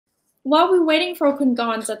while we're waiting for Korn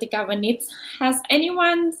Chatikavanij, has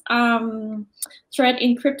anyone trade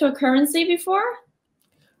in cryptocurrency before?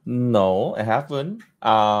 No, I haven't.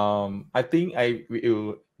 I think I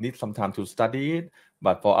will need some time to study it.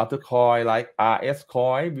 But for other coin like RS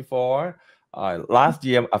coin before, last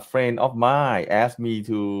year a friend of mine asked me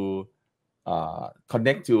to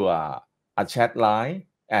connect to a chat line,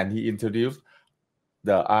 and he introduced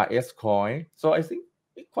the RS coin. So I think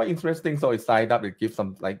it's quite interesting. So I signed up. It gives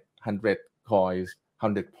some like 100 points,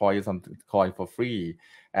 some coin for free.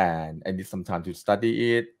 And I need some time to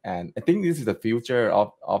study it. And I think this is the future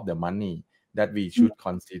of the money that we should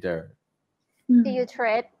consider. Do you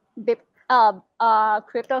trade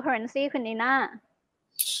cryptocurrency คุณนีน่า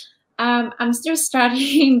I'm still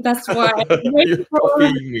studying. That's why You're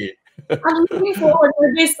copying me. I'm looking forward to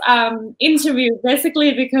this interview,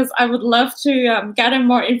 basically because I would love to gather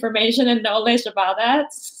more information and knowledge about that.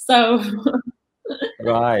 So,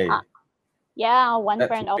 Right. Yeah, one That's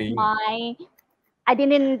friend the of thing. mine, I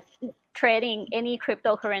didn't trading any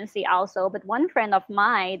cryptocurrency also, but one friend of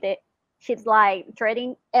mine, she's like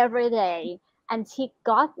trading every day, and she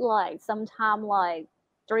got like sometime like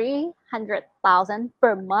 300,000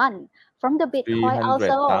 per month from the Bitcoin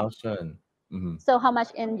also. 300,000. Mhm. So how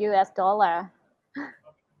much in US dollar?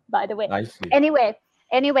 By the way. I see.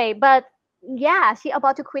 Anyway, but yeah, she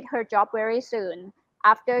about to quit her job very soon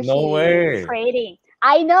after No she way. trading.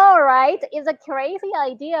 I know, right? It's a crazy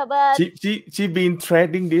idea, but She been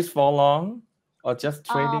trading this for long, or just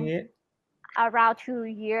trading it? around 2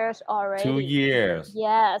 years already. 2 years.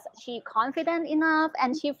 Yes, she confident enough, and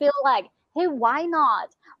she feel like, hey, why not?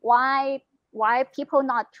 Why people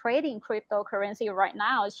not trading cryptocurrency right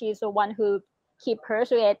now? She's the one who keep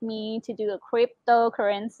persuade me to do a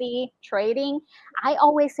cryptocurrency trading. I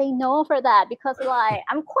always say no for that because like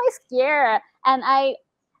I'm quite scared, and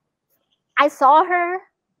I saw her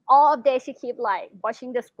all day. She keep like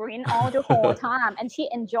watching the screen all the whole time, and she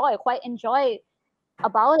quite enjoy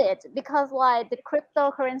about it because like the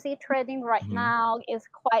cryptocurrency trading right Mhm. now is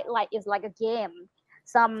quite like it's like a game.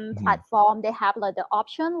 Some Mhm. platform they have like the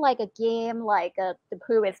option like a game like the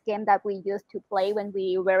previous game that we used to play when we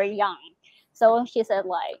were very young. So she said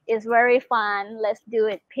like it's very fun. Let's do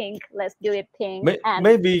it, Pink. Let's do it, Pink. And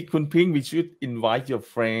Maybe Kun Ping, we should invite your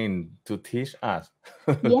friend to teach us.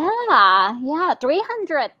 yeah,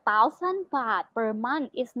 300,000 baht per month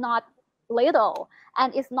is not little, and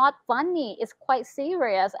it's not funny. It's quite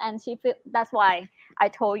serious, and she feel that's why I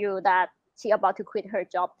told you that she about to quit her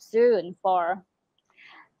job soon for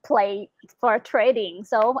trading.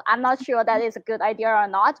 So I'm not sure that is a good idea or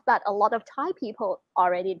not, but a lot of Thai people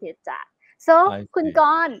already did that. So I Kun see.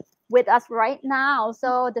 Gon with us right now.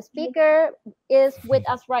 So the speaker is with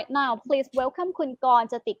us right now. Please welcome Kun Gon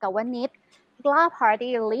Chatikavanij, GLA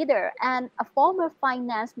Party leader and a former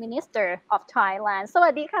finance minister of Thailand. สวั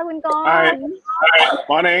สดีค่ะคุณกร Hi.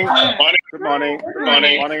 Morning. Good morning. Good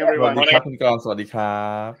morning. Morning, สวัส everyone. ดีครับคุณกรณ์สวัสดีครั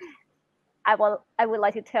บ I would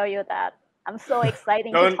like to tell you that I'm so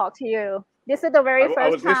excited to Don't- talk to you. This is the very I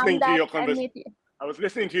first was time listening to that your I meet you. I was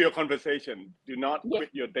listening to your conversation. Do not Yeah.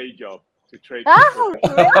 quit your day job to trade. Oh,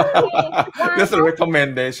 really? Why? That's a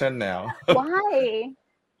recommendation now. Why?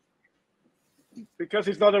 Because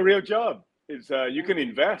it's not a real job. It's you can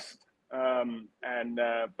invest,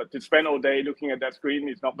 but to spend all day looking at that screen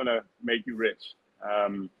is not going to make you rich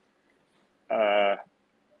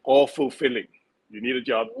or fulfilling. You need a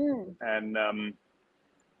job, and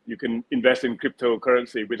you can invest in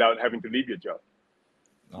cryptocurrency without having to leave your job.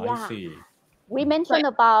 I Yeah. see. We mentioned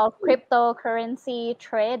about cryptocurrency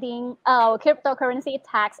trading, cryptocurrency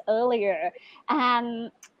tax earlier, and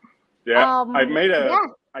Yeah, I made a. yeah.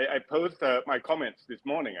 I posted my comments this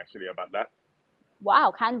morning actually about that. Wow,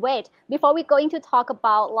 can't wait. Before we going to talk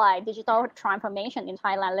about like digital transformation in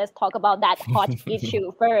Thailand, let's talk about that hot issue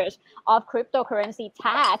first of cryptocurrency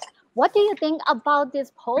tax. What do you think about this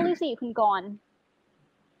policy, Kun Gon?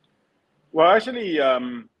 Well, actually,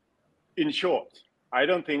 in short, I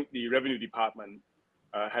don't think the revenue department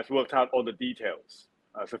has worked out all the details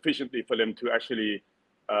sufficiently for them to actually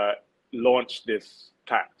launch this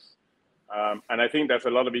tax. And I think there's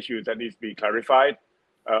a lot of issues that needs to be clarified.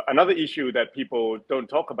 Another issue that people don't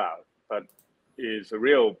talk about, but is a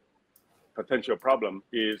real potential problem,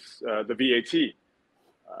 is the VAT.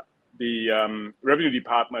 The revenue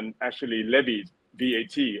department actually levied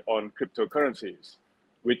VAT on cryptocurrencies,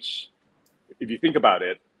 which, if you think about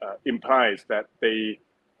it, implies that they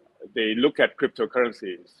look at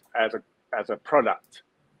cryptocurrencies as a product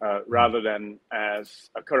rather than as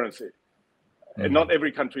a currency. And not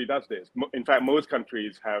every country does this. In fact, most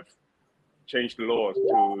countries have changed the laws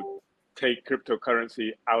to take cryptocurrency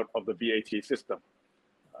out of the VAT system.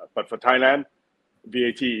 But for Thailand,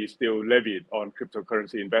 VAT is still levied on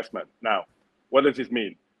cryptocurrency investment. Now, what does this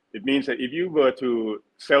mean? It means that if you were to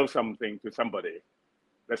sell something to somebody,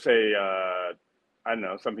 let's say, I don't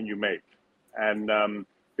know, something you make, and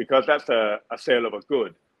because that's a sale of a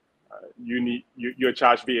good, you're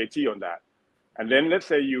charged VAT on that. And then let's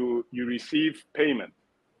say you receive payment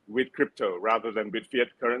with crypto rather than with fiat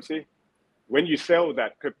currency. When you sell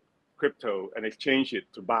that crypto and exchange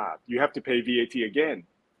it to baht, you have to pay VAT again.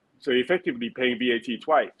 So you're effectively paying VAT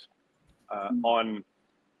twice on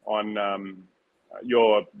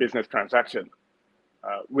your business transaction,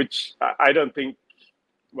 which I don't think,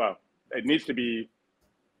 well, it needs to be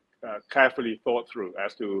carefully thought through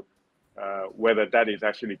as to whether that is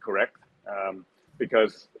actually correct,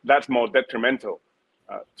 because that's more detrimental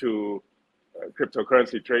to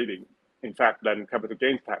cryptocurrency trading, in fact, than capital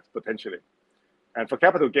gains tax potentially. And for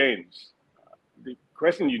capital gains, the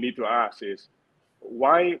question you need to ask is,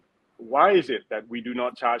 why is it that we do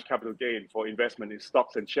not charge capital gain for investment in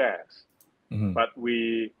stocks and shares, but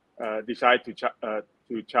we decide to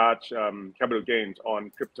charge capital gains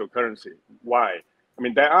on cryptocurrency? Why? I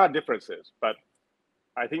mean, there are differences, but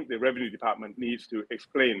I think the Revenue Department needs to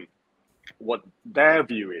explain what their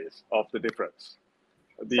view is of the difference.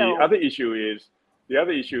 The other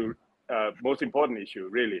issue, most important issue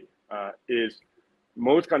really, is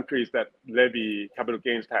most countries that levy capital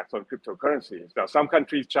gains tax on cryptocurrencies. Now, some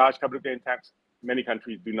countries charge capital gain tax, many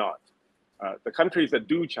countries do not. The countries that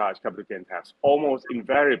do charge capital gain tax almost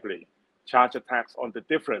invariably charge a tax on the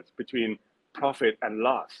difference between profit and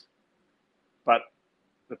loss. But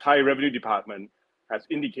the Thai Revenue Department has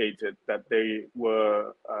indicated that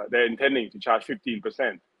they're intending to charge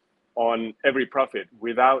 15% on every profit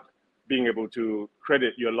without being able to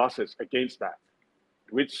credit your losses against that,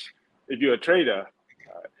 which, if you're a trader,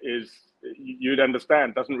 you'd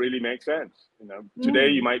understand doesn't really make sense. You know, today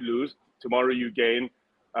you might lose, tomorrow you gain.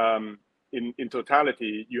 In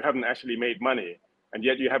totality, you haven't actually made money, and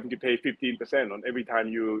yet you're having to pay 15% on every time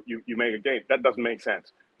you make a gain. That doesn't make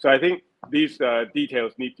sense. So I think these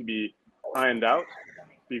details need to be ironed out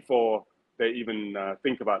before they even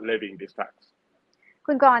think about levying this tax.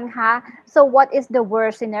 Kun Korn ka, so what is the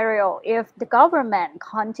worst scenario if the government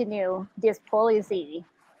continue this policy?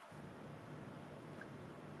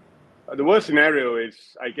 The worst scenario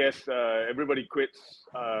is, I guess, everybody quits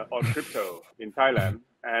on crypto in Thailand,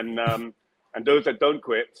 and those that don't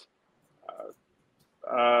quit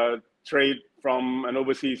trade from an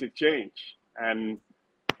overseas exchange, and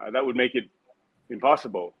that would make it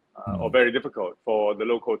impossible or very difficult for the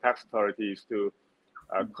local tax authorities to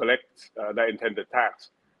collect that intended tax.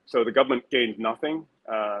 So the government gains nothing.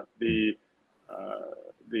 The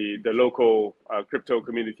local crypto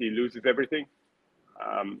community loses everything.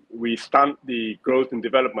 We stunt the growth and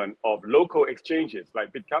development of local exchanges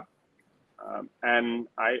like BitCup, and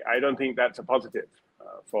I don't think that's a positive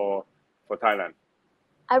for Thailand.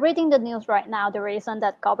 I'm reading the news right now. The reason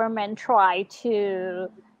that government try to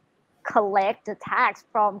collect the tax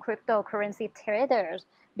from cryptocurrency traders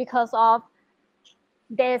because of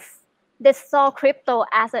this. They saw crypto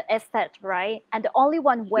as an asset, right? And the only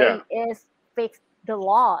one way is fix the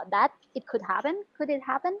law. That it could happen. Could it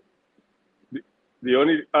happen? The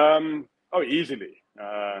only easily.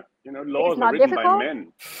 Laws are written by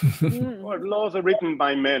men. Well, laws are written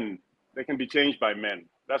by men. They can be changed by men.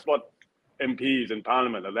 That's what MPs and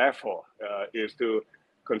Parliament are there for, is to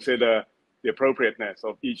consider the appropriateness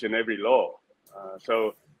of each and every law.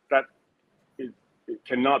 So that it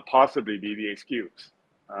cannot possibly be the excuse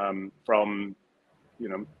from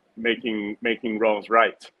making wrongs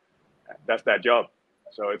right. That's their job.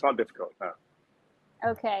 So it's not difficult now.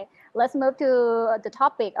 Okay, let's move to the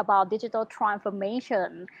topic about digital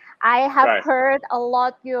transformation. I have heard a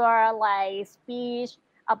lot your speech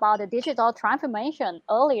about the digital transformation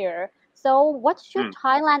earlier. So what should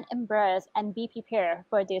Thailand embrace and be prepared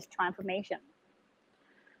for this transformation?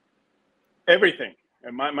 Everything.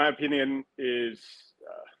 And my opinion is,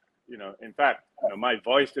 in fact, my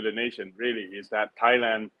voice to the nation really is that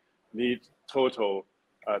Thailand needs total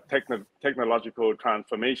technological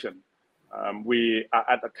transformation. We are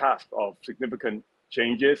at the cusp of significant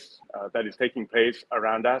changes that is taking place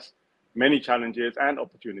around us, many challenges and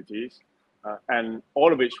opportunities, and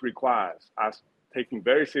all of which requires us taking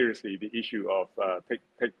very seriously the issue of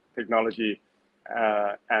technology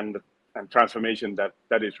and transformation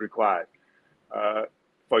that is required.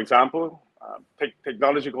 For example,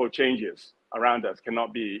 technological changes around us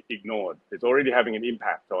cannot be ignored. It's already having an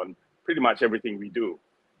impact on pretty much everything we do.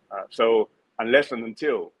 So unless and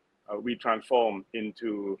until we transform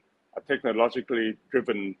into a technologically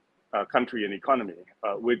driven country and economy,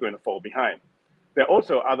 we're going to fall behind. There are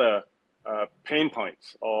also other pain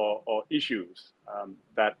points or issues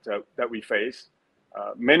that we face,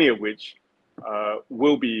 many of which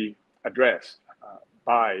will be addressed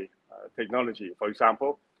by technology. For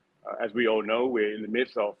example, as we all know, we're in the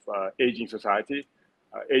midst of aging society.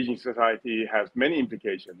 Aging society has many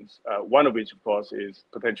implications, one of which, of course, is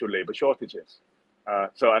potential labor shortages.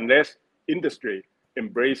 So unless industry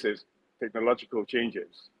embraces technological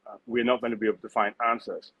changes, we're not going to be able to find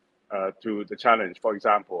answers to the challenge, for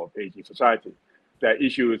example, of aging society. There are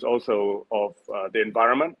issues also of the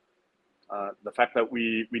environment, the fact that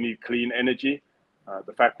we need clean energy,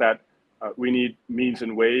 the fact that we need means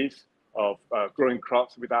and ways of growing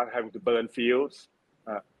crops without having to burn fields.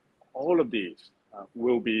 All of these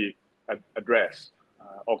will be addressed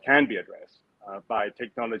or can be addressed by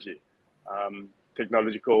technology.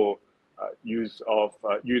 Technological use of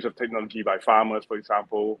technology by farmers, for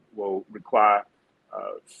example, will require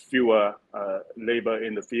fewer labor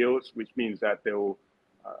in the fields, which means that they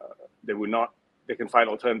can find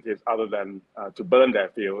alternatives other than to burn their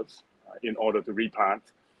fields in order to replant.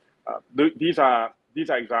 These are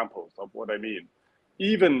examples of what I mean.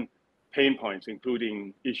 Even pain points,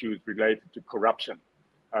 including issues related to corruption.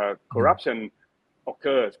 Corruption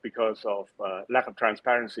occurs because of lack of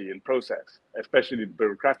transparency in process, especially the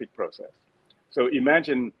bureaucratic process. So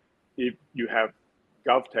imagine if you have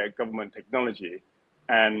GovTech, government technology,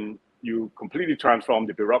 and you completely transform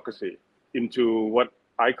the bureaucracy into what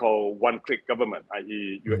I call one-click government,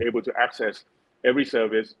 i.e. you're able to access every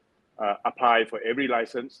service, apply for every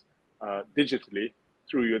license digitally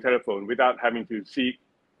through your telephone without having to seek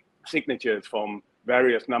signatures from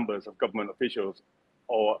various numbers of government officials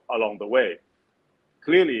or along the way.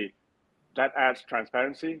 Clearly, that adds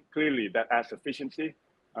transparency. Clearly, that adds efficiency,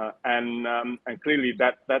 and clearly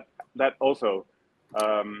that also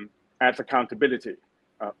adds accountability.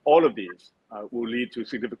 All of these will lead to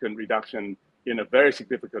significant reduction in a very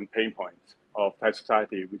significant pain point of Thai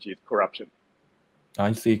society, which is corruption.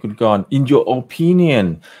 I see, Kun Korn. In your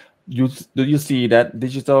opinion, do you see that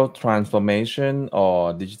digital transformation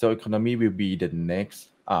or digital economy will be the next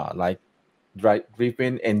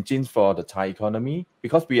driven engine for the Thai economy?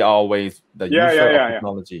 Because we are always the user of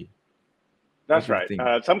technology. That's right.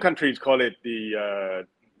 Some countries call it the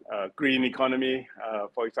green economy,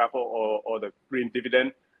 for example, or the green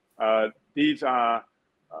dividend. These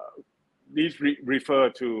refer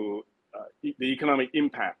to the economic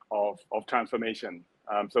impact of transformation.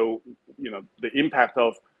 So, the impact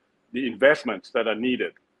of the investments that are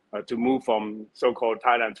needed to move from so-called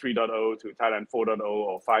Thailand 3.0 to Thailand 4.0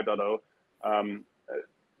 or 5.0.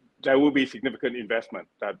 There will be significant investment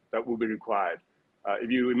that will be required.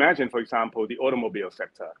 If you imagine, for example, the automobile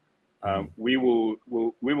sector, we will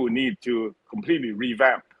need to completely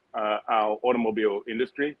revamp our automobile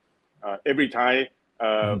industry. Every Thai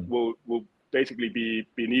will basically be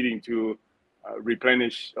needing to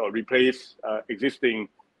replenish or replace existing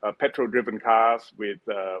petrol-driven cars with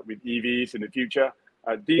EVs in the future.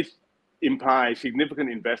 These imply significant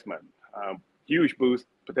investment, huge boost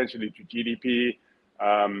potentially to GDP,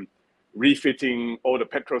 refitting all the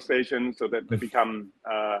petrol stations so that they become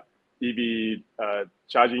EV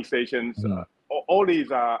charging stations. All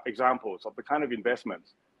these are examples of the kind of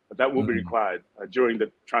investments that will be required during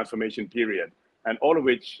the transformation period, and all of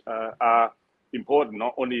which are important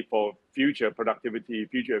not only for future productivity,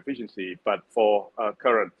 future efficiency, but for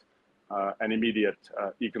current and immediate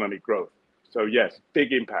economic growth. So yes,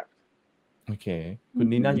 big impact. Okay.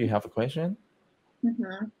 Nina, you have a question?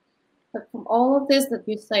 But from all of this that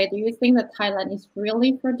you say, do you think that Thailand is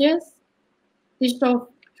really for this digital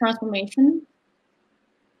transformation?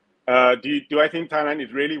 Do I think Thailand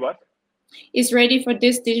is really what? Is ready for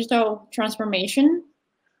this digital transformation?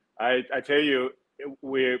 I tell you,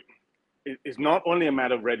 it's not only a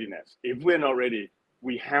matter of readiness. If we're not ready,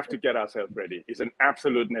 we have to get ourselves ready. It's an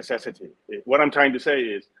absolute necessity. What I'm trying to say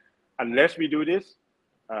is, unless we do this,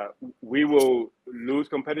 we will lose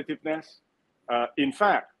competitiveness. In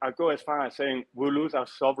fact, I go as far as saying we'll lose our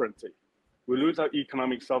sovereignty. We'll lose our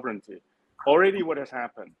economic sovereignty. Already what has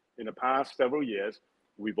happened in the past several years,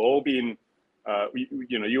 we've all been,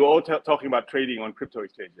 you're all talking about trading on crypto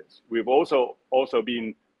exchanges. We've also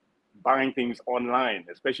been buying things online,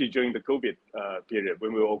 especially during the COVID period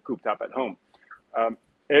when we were all cooped up at home.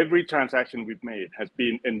 Every transaction we've made has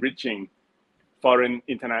been enriching foreign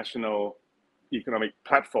international economic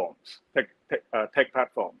platforms, tech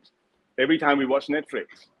platforms. Every time we watch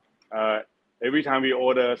Netflix, every time we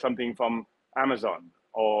order something from Amazon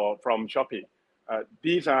or from Shopee,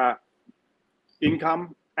 these are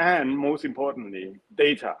income and, most importantly,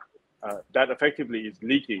 data that effectively is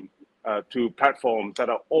leaking to platforms that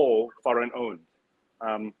are all foreign owned.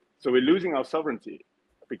 So we're losing our sovereignty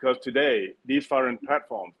because today these foreign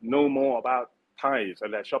platforms know more about Thais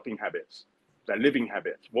and their shopping habits, their living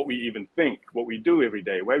habits, what we even think, what we do every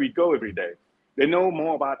day, where we go every day. They know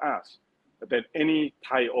more about us than any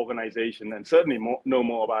Thai organization, and certainly know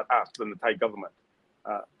more about us than the Thai government.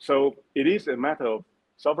 So it is a matter of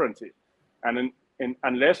sovereignty. And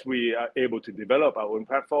unless we are able to develop our own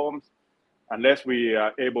platforms, unless we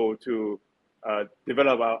are able to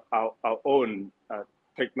develop our own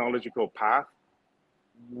technological path,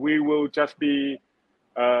 we will just be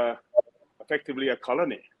effectively a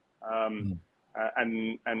colony. And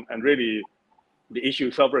really, the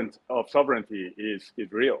issue of sovereignty is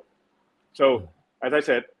real. So, as I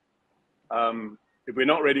said, if we're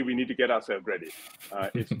not ready, we need to get ourselves ready.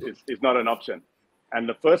 It's not an option. And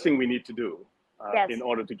the first thing we need to do in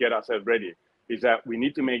order to get ourselves ready is that we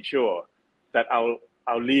need to make sure that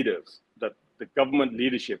our leaders, that the government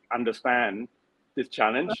leadership understand this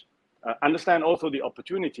challenge, understand also the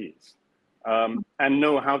opportunities, and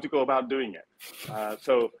know how to go about doing it.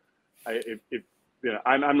 So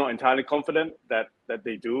I'm not entirely confident that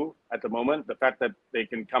they do at the moment. The fact that they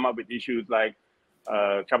can come up with issues like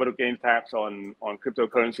capital gains tax on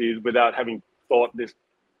cryptocurrencies without having thought this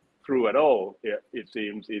through at all, it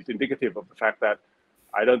seems is indicative of the fact that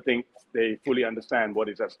I don't think they fully understand what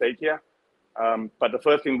is at stake here. But the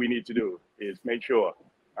first thing we need to do is make sure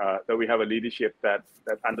that we have a leadership that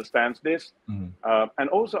understands this, and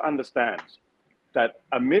also understands that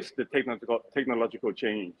amidst the technological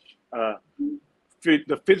change,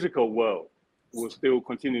 the physical world will still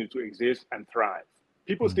continue to exist and thrive.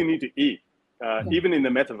 People still need to eat, even in the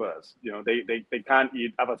metaverse. They can't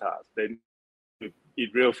eat avatars. They need to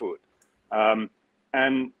eat real food,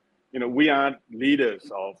 and we are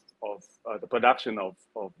leaders of the production of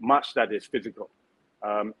much that is physical,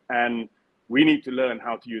 and we need to learn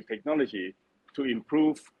how to use technology to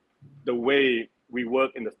improve the way we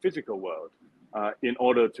work in the physical world, in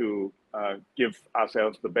order to give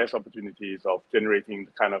ourselves the best opportunities of generating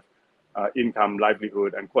the kind of income,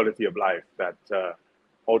 livelihood, and quality of life that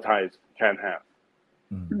all Thais can have.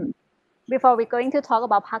 Before we're going to talk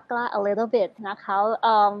about Pakla a little bit,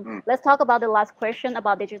 let's talk about the last question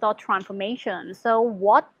about digital transformation. So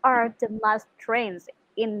what are the must trends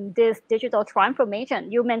in this digital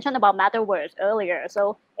transformation? You mentioned about metaverse earlier.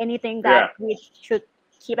 So anything that we should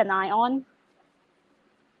keep an eye on?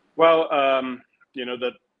 Well,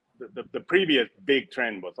 the previous big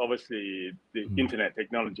trend was obviously the internet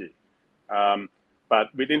technology. But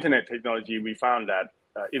with internet technology, we found that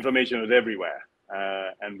information was everywhere,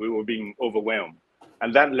 and we were being overwhelmed.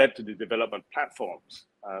 And that led to the development platforms,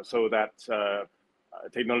 so that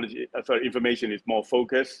information is more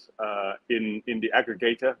focused in the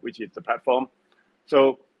aggregator, which is the platform.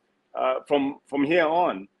 So from here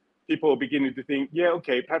on, people are beginning to think, yeah,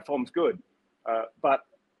 okay, platform's good, but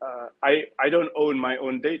I don't own my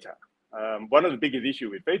own data. One of the biggest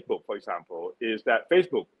issues with Facebook, for example, is that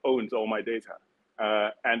Facebook owns all my data,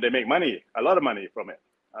 and they make money, a lot of money from it.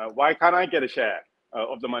 Why can't I get a share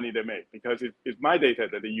of the money they make? Because it's my data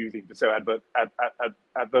that they're using to sell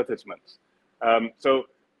advertisements. So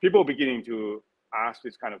people are beginning to ask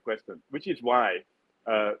this kind of question, which is why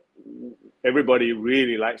everybody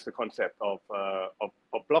really likes the concept of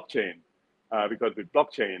blockchain, because with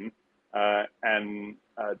blockchain and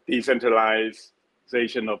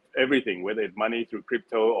decentralization of everything, whether it's money through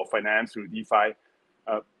crypto or finance through DeFi,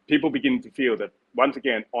 people begin to feel that once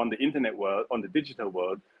again on the internet world, on the digital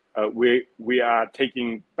world, we are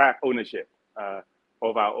taking back ownership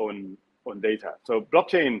of our own data. So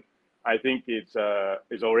blockchain, I think, is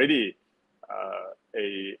already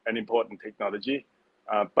an important technology,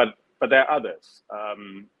 but there are others.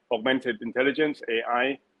 Augmented intelligence,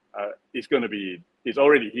 AI, is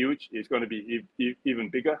already huge. It's going to be even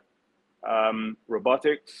bigger.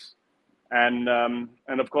 Robotics, and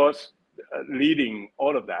of course, leading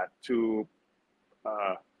all of that to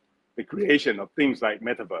the creation of things like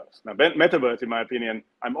metaverse. Now, metaverse, in my opinion,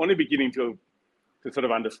 I'm only beginning to sort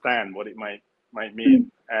of understand what it might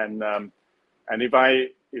mean, and if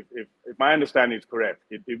my understanding is correct,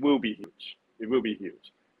 it will be huge. It will be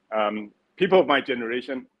huge. People of my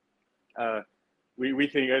generation, we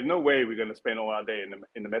think there's no way we're going to spend all our day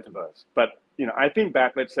in the metaverse. But I think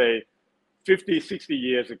back, let's say, 50, 60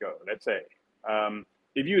 years ago, let's say,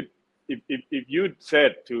 if you'd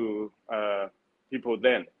said to people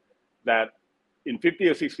then that in 50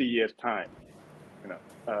 or 60 years' time,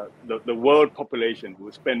 the world population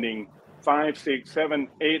was spending 5, 6, 7,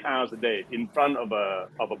 8 hours a day in front of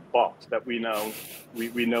a box that we know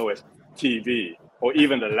as TV, or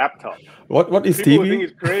even the laptop. What is People TV? would think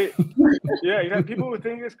it's great. Yeah, exactly. People would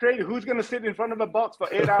think it's great. Who's going to sit in front of a box for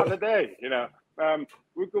 8 hours a day?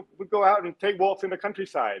 We go out and take walks in the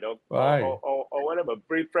countryside or whatever,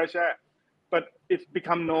 breathe fresh air. But it's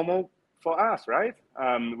become normal for us, right?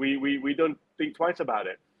 We don't think twice about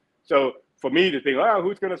it. So for me to think, oh,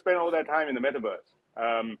 who's going to spend all that time in the metaverse?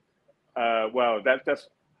 Well, that's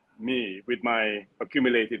me with my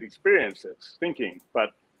accumulated experiences thinking.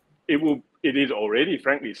 But it is already,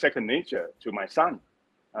 frankly, second nature to my son.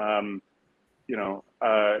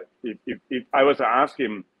 If I was to ask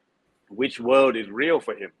him which world is real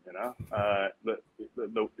for him,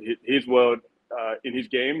 his world in his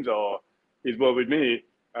games or his world with me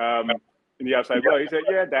in the outside world, he said,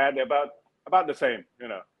 "Yeah, Dad, they're about the same."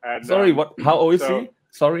 And, sorry, how old is he?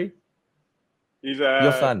 Sorry, he's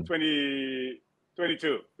your son.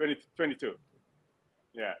 22.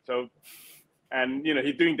 Yeah. So, and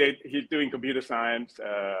he's doing computer science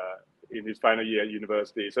in his final year at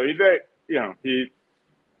university. So he's very,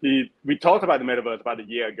 we talked about the metaverse about a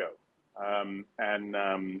year ago,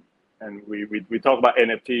 and we talked about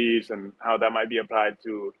NFTs and how that might be applied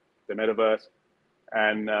to the metaverse,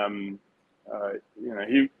 and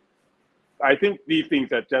I think these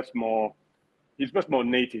things are just more, he's much more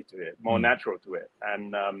native to it, more natural to it,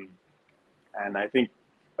 and I think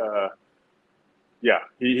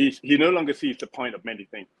he no longer sees the point of many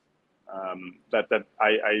things that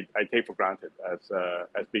I take for granted as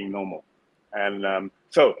being normal. And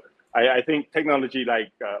so I think technology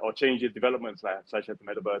or changes, developments such as the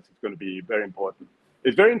metaverse is going to be very important.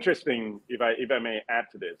 It's very interesting, if I may add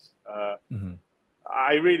to this.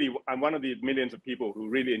 I'm one of the millions of people who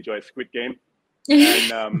really enjoy Squid Game.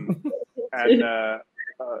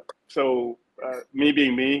 So me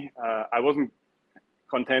being me, I wasn't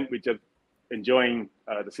content with just enjoying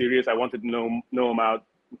the series. I wanted to know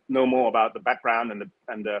more about the background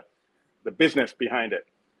and the business behind it.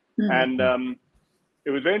 And it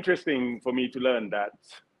was very interesting for me to learn that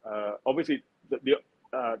obviously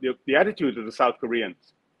the attitude of the South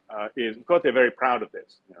Koreans is, of course, they're very proud of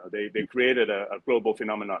this. They created a global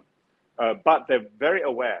phenomenon, but they're very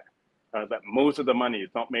aware that most of the money is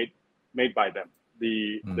not made by them.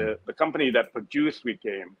 The company that produced Squid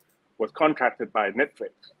Game was contracted by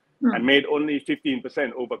Netflix and made only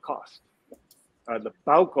 15% over cost. The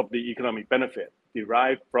bulk of the economic benefit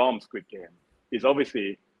derived from Squid Game is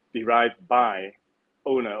obviously derived by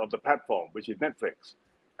owner of the platform, which is Netflix.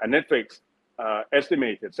 And Netflix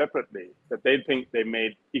estimated separately that they think they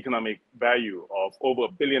made economic value of over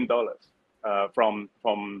 $1 billion from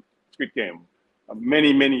Squid Game,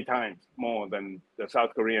 many times more than the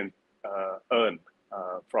South Koreans earned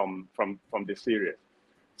from this series.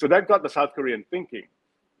 So that got the South Korean thinking.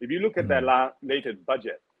 If you look at their latest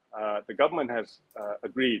budget, the government has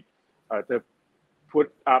agreed to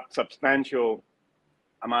put up substantial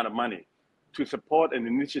amount of money to support an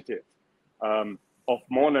initiative of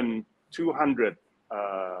more than 200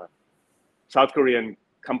 South Korean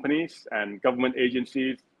companies and government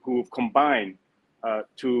agencies who've combined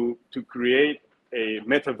to create a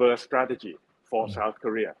metaverse strategy for South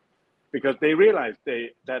Korea, because they realize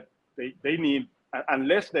that they need,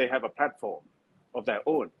 unless they have a platform of their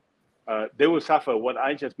own, they will suffer what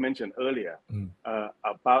I just mentioned earlier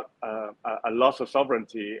about a loss of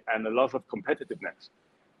sovereignty and a loss of competitiveness.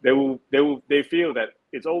 They feel that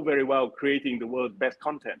it's all very well creating the world's best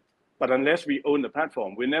content, but unless we own the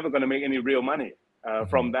platform, we're never going to make any real money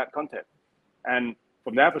from that content. And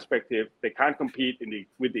from their perspective, they can't compete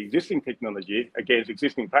with the existing technology against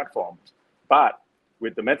existing platforms. But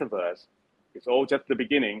with the metaverse, it's all just the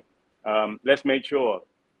beginning. Let's make sure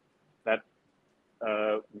that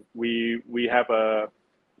we have our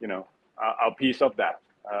piece of that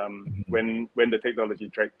when the technology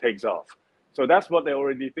takes off. So that's what they're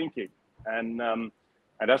already thinking, and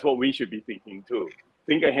that's what we should be thinking too.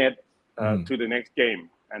 Think ahead to the next game,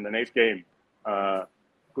 and the next game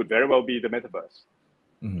could very well be the metaverse.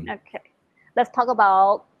 Okay, let's talk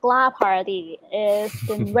about KLA Party. It's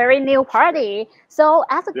a very new party. So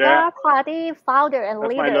as a KLA Party founder and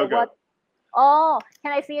leader,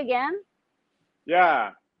 can I see again?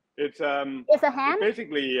 Yeah, it's a hand. It's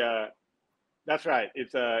basically, that's right.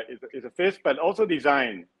 It's a fist, but also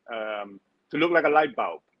designed to look like a light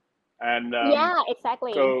bulb. And yeah,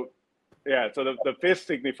 exactly. So the fist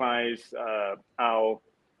signifies our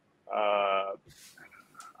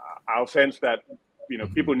sense that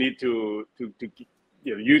people need to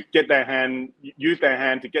use their hand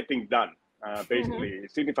to get things done. Basically,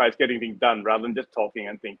 it signifies getting things done rather than just talking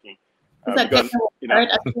and thinking. Because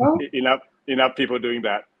enough people doing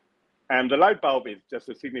that. And the light bulb is just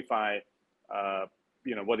to signify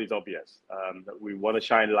what is obvious. That we want to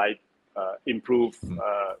shine light, improve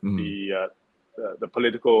the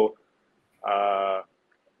political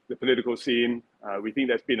scene. We think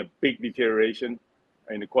there's been a big deterioration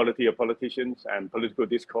in the quality of politicians and political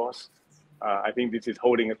discourse. I think this is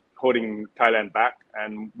holding Thailand back,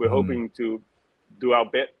 and we're hoping to do our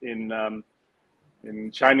bit in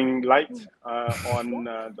shining light on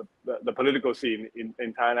the political scene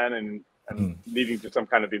in Thailand and leading to some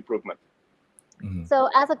kind of improvement. So,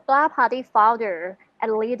 as a KLA Party founder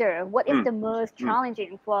and leader, what is the most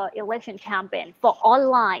challenging for election campaign for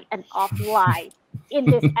online and offline in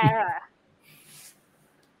this era?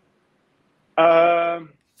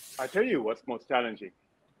 I tell you what's most challenging.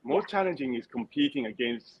 Most challenging is competing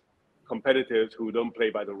against competitors who don't play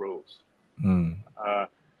by the rules. I'm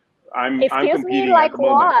competing like at the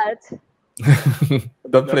moment. What?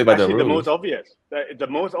 Don't play by the rules. The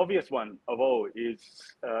most obvious one of all is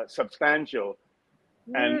substantial,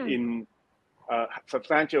 and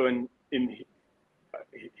substantial in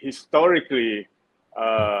historically,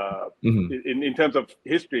 in terms of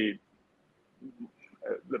history,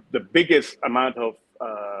 the biggest amount of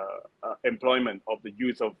employment of the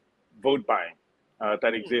use of vote buying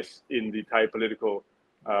that exists in the Thai political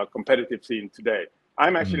competitive scene today.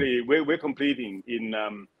 I'm actually we're competing in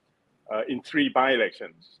 3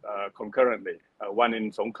 by-elections concurrently, one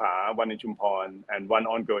in Songkhla, one in Chumphon, and one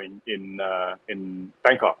ongoing in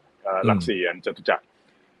Bangkok, Laksi and Chatuchak.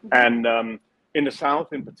 And in the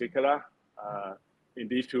south, in particular, in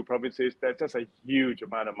these 2 provinces, there's just a huge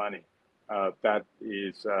amount of money that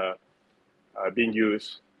is being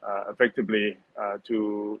used effectively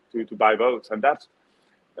to buy votes, and that's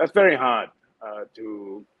very hard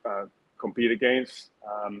to compete against,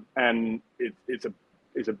 and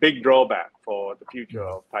it's a big drawback for the future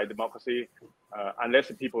of Thai democracy, unless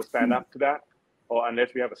the people stand up to that, or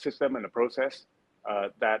unless we have a system and a process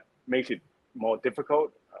that makes it more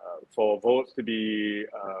difficult for votes to be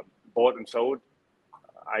bought and sold.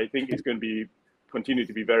 I think it's going to continue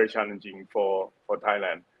to be very challenging for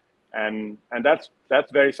Thailand, and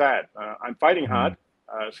that's very sad. I'm fighting hard,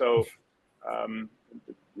 so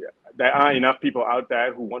there are enough people out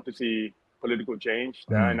there who want to see political change.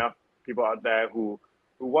 There are enough people out there who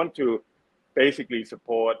want to basically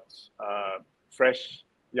support fresh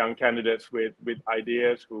young candidates with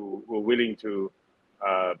ideas who are willing to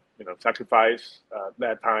sacrifice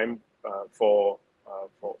their time for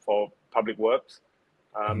public works,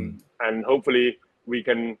 and hopefully we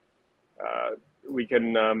can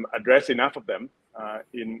address enough of them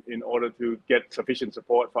in order to get sufficient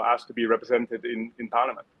support for us to be represented in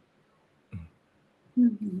Parliament.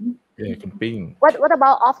 What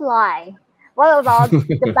about offline? What about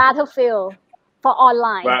the battlefield for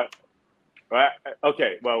online?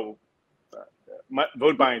 Okay. Well,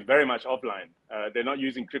 vote buying is very much offline. They're not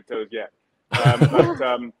using cryptos yet,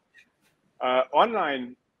 but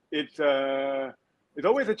online it's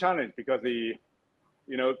always a challenge because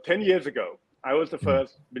 10 years ago I was the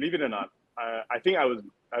first. Believe it or not, I think I was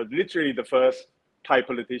literally the first Thai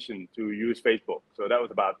politician to use Facebook. So that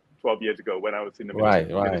was about 12 years ago when I was in the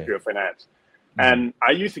Ministry of Finance. And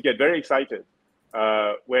I used to get very excited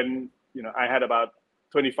when I had about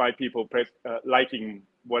 25 people liking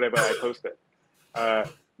whatever I posted.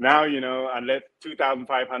 Now unless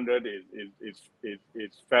 2,500 is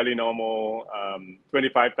fairly normal.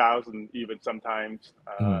 25,000 even sometimes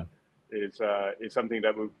is something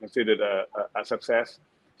that we considered a success.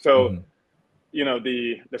 So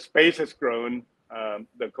the space has grown.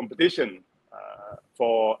 The competition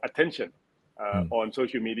for attention on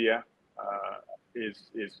social media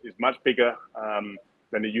is much bigger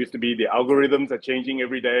than it used to be. The algorithms are changing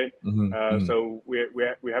every day, so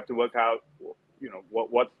we have to work out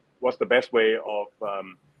what's the best way of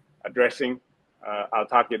addressing our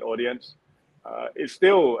target audience. It's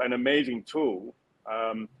still an amazing tool,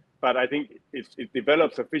 but I think it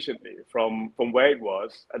developed sufficiently from where it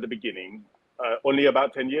was at the beginning only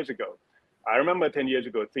about 10 years ago. I remember 10 years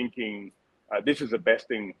ago thinking this is the best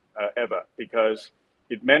thing ever, because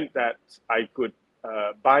it meant that I could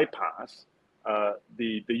bypass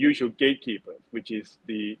the usual gatekeepers, which is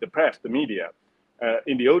the press, the media.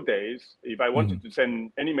 In the old days, if I wanted to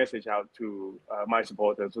send any message out to my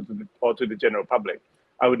supporters or to the general public,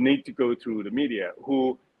 I would need to go through the media,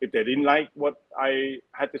 who, if they didn't like what I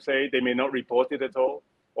had to say, they may not report it at all,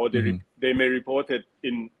 or they may report it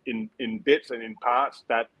in bits and in parts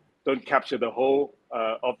that don't capture the whole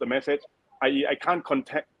of the message. I can't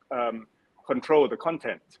control the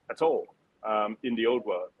content at all in the old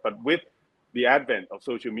world. But with the advent of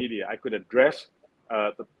social media, I could address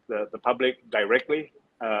the public directly.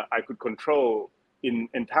 I could control in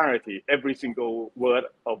entirety every single word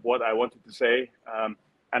of what I wanted to say,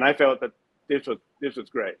 and I felt that this was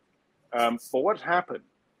great. But what's happened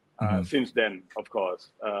since then, of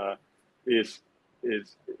course, is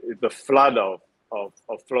the flood of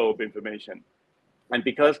flow of information, and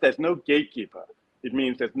because there's no gatekeeper, it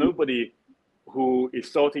means there's nobody who is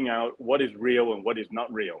sorting out what is real and what is not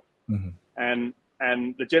real, and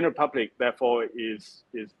the general public therefore is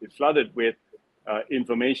flooded with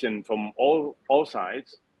information from all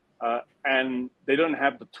sides, and they don't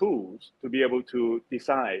have the tools to be able to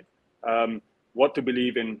decide what to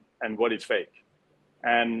believe in and what is fake,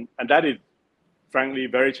 and that is frankly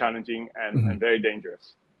very challenging and very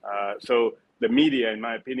dangerous. So the media, in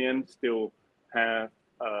my opinion, still have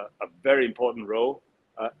a very important role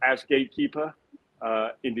as gatekeeper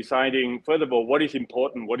in deciding, first of all, what is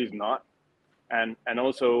important, what is not, and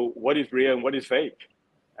also what is real and what is fake.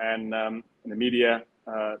 And the media,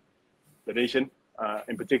 the nation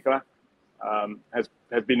in particular, has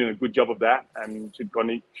been doing a good job of that and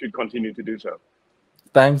should continue to do so.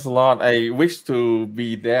 Thanks a lot. I wish to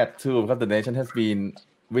be there too, because the nation has been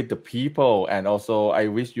with the people, and also I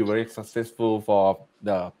wish you very successful for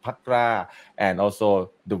the Pakra and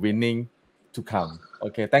also the winning to come.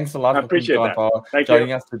 Okay, thanks a lot, I appreciate that. for Thank joining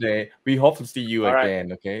you. us today. We hope to see you All right.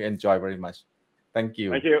 again. Okay, enjoy very much. Thank you.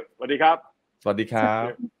 Thank you. สวัสดีครับ สวัสดีครั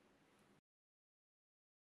บ